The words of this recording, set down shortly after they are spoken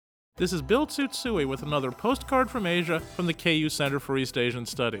This is Bill Tsutsui with another postcard from Asia from the KU Center for East Asian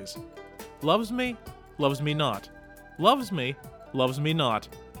Studies. Loves me, loves me not. Loves me, loves me not.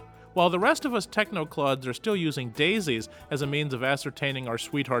 While the rest of us technoclods are still using daisies as a means of ascertaining our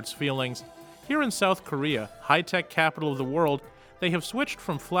sweetheart's feelings, here in South Korea, high-tech capital of the world, they have switched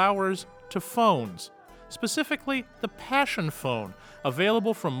from flowers to phones, specifically the Passion Phone,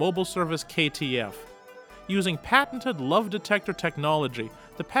 available from mobile service KTF. Using patented love detector technology,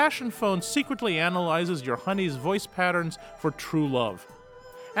 the Passion Phone secretly analyzes your honey's voice patterns for true love.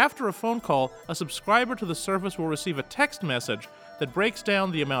 After a phone call, a subscriber to the service will receive a text message that breaks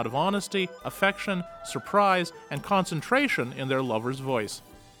down the amount of honesty, affection, surprise, and concentration in their lover's voice.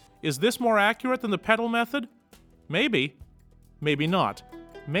 Is this more accurate than the pedal method? Maybe. Maybe not.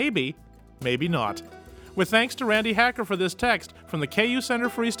 Maybe. Maybe not. With thanks to Randy Hacker for this text, from the KU Center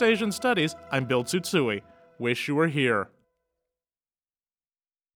for East Asian Studies, I'm Bill Tsutsui. Wish you were here.